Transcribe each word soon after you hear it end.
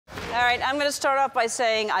All right, I'm going to start off by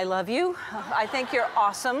saying I love you. I think you're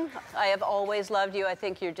awesome. I have always loved you. I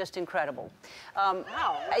think you're just incredible. Wow.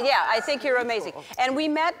 Yeah, I think you're amazing. And we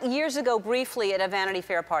met years ago briefly at a Vanity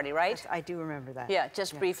Fair party, right? Yes, I do remember that. Yeah,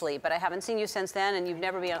 just briefly. But I haven't seen you since then, and you've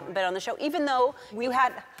never been on the show, even though you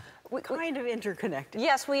had... We're kind of interconnected.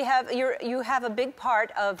 Yes, we have. You have a big part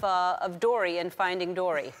of Dory in Finding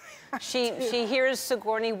Dory. She hears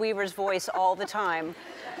Sigourney Weaver's voice all the time,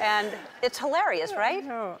 and it's hilarious, right?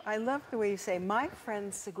 No, I love the way you say, my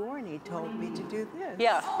friend Sigourney told me to do this.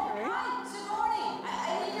 Yeah. Right, Sigourney,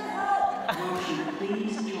 I need your help. Won't you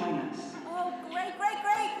please join us Oh, great, great,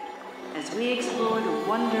 great. as we explore the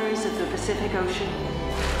wonders of the Pacific Ocean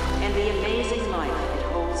and the amazing life it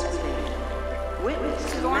holds within. Witness the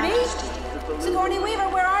Sigourney? majesty of the balloon. Sigourney Weaver,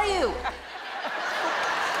 where are you?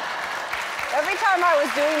 Every time I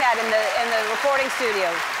was doing that in the recording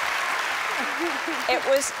studio,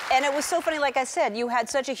 it was so funny. Like I said, you had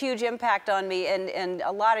such a huge impact on me in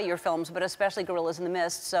a lot of your films, but especially Gorillas in the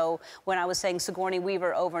Mist. So when I was saying Sigourney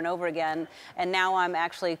Weaver over and over again, and now I'm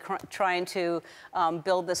actually trying to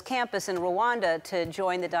build this campus in Rwanda to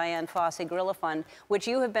join the Dian Fossey Gorilla Fund, which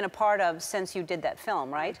you have been a part of since you did that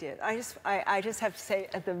film, right? I did. I just have to say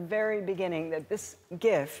at the very beginning that this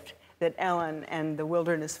gift that Ellen and the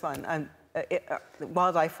Wilderness Fund, the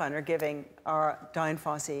Wildlife Fund are giving our Dian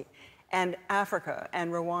Fossey, and Africa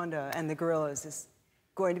and Rwanda and the gorillas is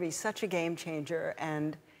going to be such a game changer.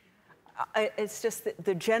 And it's just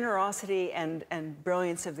the generosity and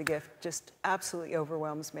brilliance of the gift just absolutely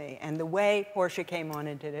overwhelms me. And the way Portia came on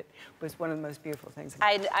and did it was one of the most beautiful things.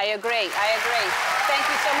 I agree. I agree. Thank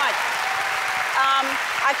you so much.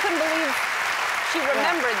 I couldn't believe she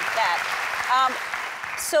remembered that.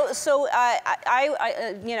 So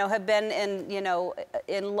I you know, have been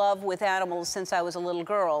in love with animals since I was a little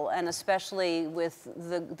girl, and especially with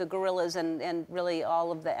the gorillas and really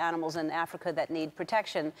all of the animals in Africa that need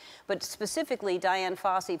protection. But specifically, Dian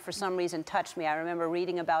Fossey, for some reason, touched me. I remember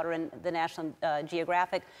reading about her in the National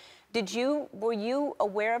Geographic. Were you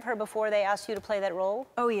aware of her before they asked you to play that role?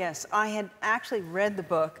 Oh, yes. I had actually read the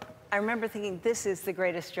book. I remember thinking, this is the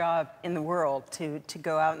greatest job in the world, to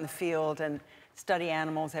go out in the field and study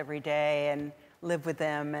animals every day and live with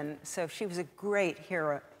them. And so she was a great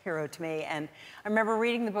hero to me. And I remember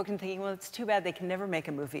reading the book and thinking, well, it's too bad they can never make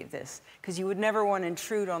a movie of this, because you would never want to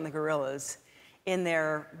intrude on the gorillas in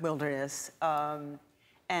their wilderness.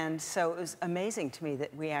 And so it was amazing to me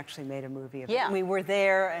that we actually made a movie of it. Yeah. We were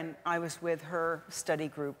there, and I was with her study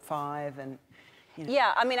group 5, and you know.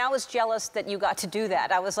 Yeah, I mean, I was jealous that you got to do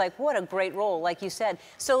that. I was like, what a great role, like you said.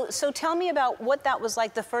 So tell me about what that was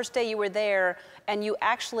like the first day you were there, and you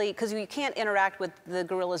actually, because you can't interact with the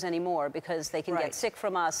gorillas anymore because they can get sick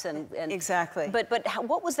from us. And exactly. But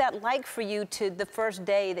what was that like for you the first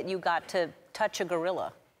day that you got to touch a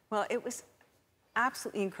gorilla? Well, it was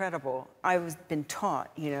absolutely incredible. I was been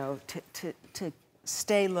taught, you know, to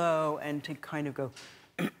stay low and to kind of go,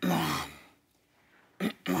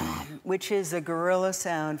 which is a gorilla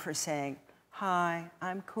sound for saying, hi,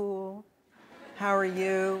 I'm cool. How are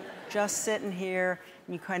you? Just sitting here.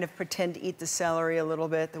 And you kind of pretend to eat the celery a little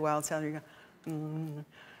bit, the wild celery. You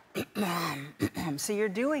go, so you're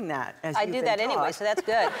doing that as I do that anyway, so that's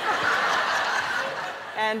good.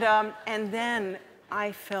 And then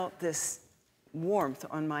I felt this warmth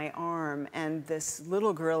on my arm, and this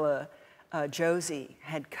little gorilla, Josie,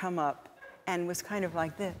 had come up and was kind of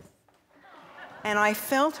like this. And I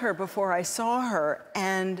felt her before I saw her,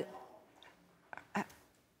 and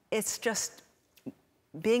it's just,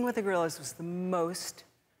 being with the gorillas was the most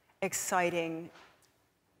exciting,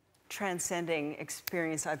 transcending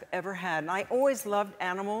experience I've ever had. And I always loved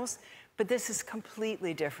animals, but this is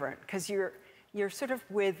completely different, because you're sort of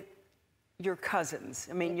with your cousins.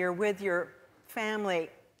 I mean, you're with your family,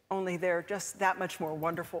 only they're just that much more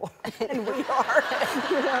wonderful than we are.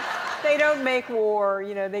 You know? They don't make war,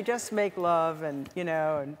 you know, they just make love and, you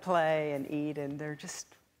know, and play and eat, and they're just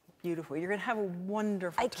beautiful. You're gonna have a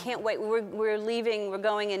wonderful time. I can't wait. We're leaving, we're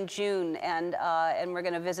going in June, and we're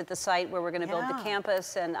gonna visit the site where we're gonna build the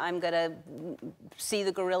campus, and I'm gonna see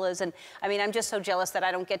the gorillas. And I mean, I'm just so jealous that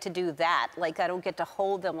I don't get to do that. Like, I don't get to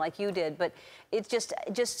hold them like you did, but it's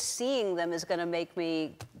just seeing them is gonna make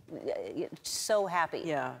me so happy.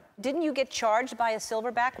 Yeah. Didn't you get charged by a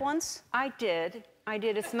silverback once? I did.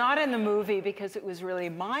 It's not in the movie because it was really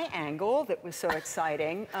my angle that was so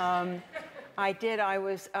exciting. I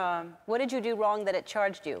was... What did you do wrong that it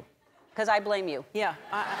charged you? Because I blame you. Yeah,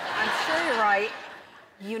 I'm sure you're right.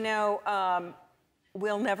 You know,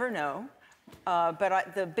 we'll never know.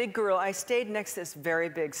 But the big gorilla, I stayed next to this very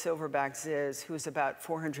big silverback Ziz, who's about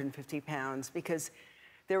 450 pounds, because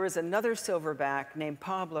there was another silverback named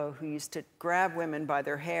Pablo who used to grab women by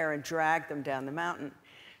their hair and drag them down the mountain.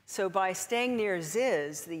 So by staying near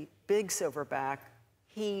Ziz, the big silverback,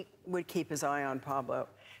 he would keep his eye on Pablo.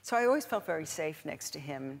 So I always felt very safe next to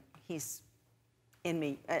him. He's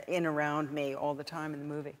in around me all the time in the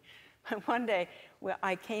movie. One day,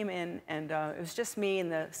 I came in, and it was just me and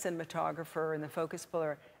the cinematographer and the focus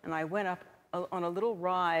puller, and I went up on a little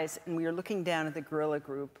rise, and we were looking down at the gorilla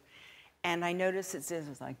group, and I noticed that Ziz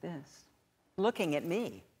was like this, looking at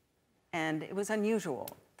me. And it was unusual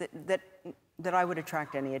that I would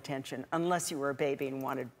attract any attention, unless you were a baby and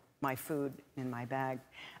wanted my food in my bag.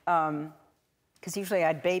 Because usually I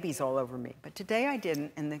had babies all over me. But today I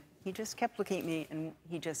didn't, and he just kept looking at me, and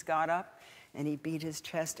he just got up, and he beat his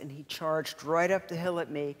chest, and he charged right up the hill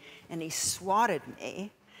at me, and he swatted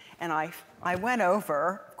me. And I went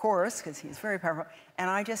over, of course, because he's very powerful, and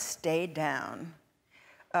I just stayed down.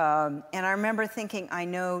 And I remember thinking, I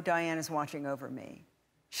know Diane is watching over me.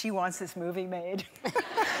 She wants this movie made.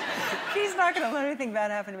 She's not going to let anything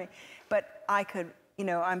bad happen to me. But I could, you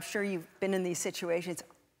know, I'm sure you've been in these situations.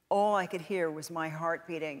 All I could hear was my heart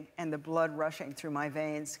beating and the blood rushing through my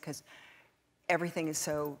veins, because everything is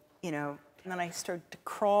so, you know. And then I started to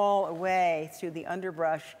crawl away through the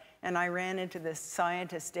underbrush, and I ran into this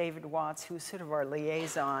scientist, David Watts, who's sort of our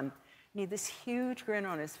liaison. And he had this huge grin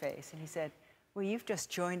on his face, and he said, well, you've just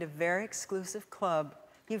joined a very exclusive club.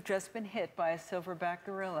 You've just been hit by a silverback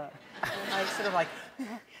gorilla. And I was sort of like,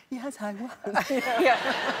 yes, I was. Yeah.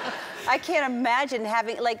 I can't imagine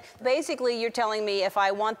having, like, basically you're telling me if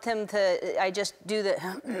I want them to, I just do the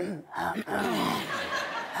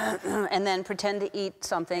and then pretend to eat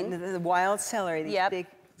something. The wild celery, these Yep. big,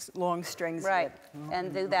 long strings. Right,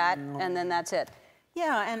 and do that, and then that's it.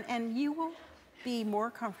 Yeah, and you will be more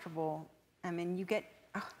comfortable. I mean, you get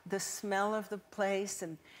the smell of the place.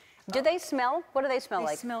 And Do they smell? What do they smell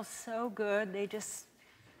like? They smell so good. They just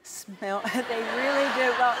smell, they really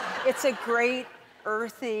do. Well, it's a great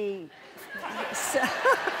earthy.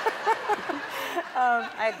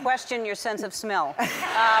 I question your sense of smell.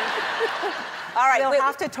 All right. We'll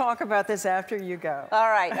have to talk about this after you go. All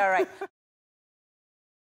right, all right.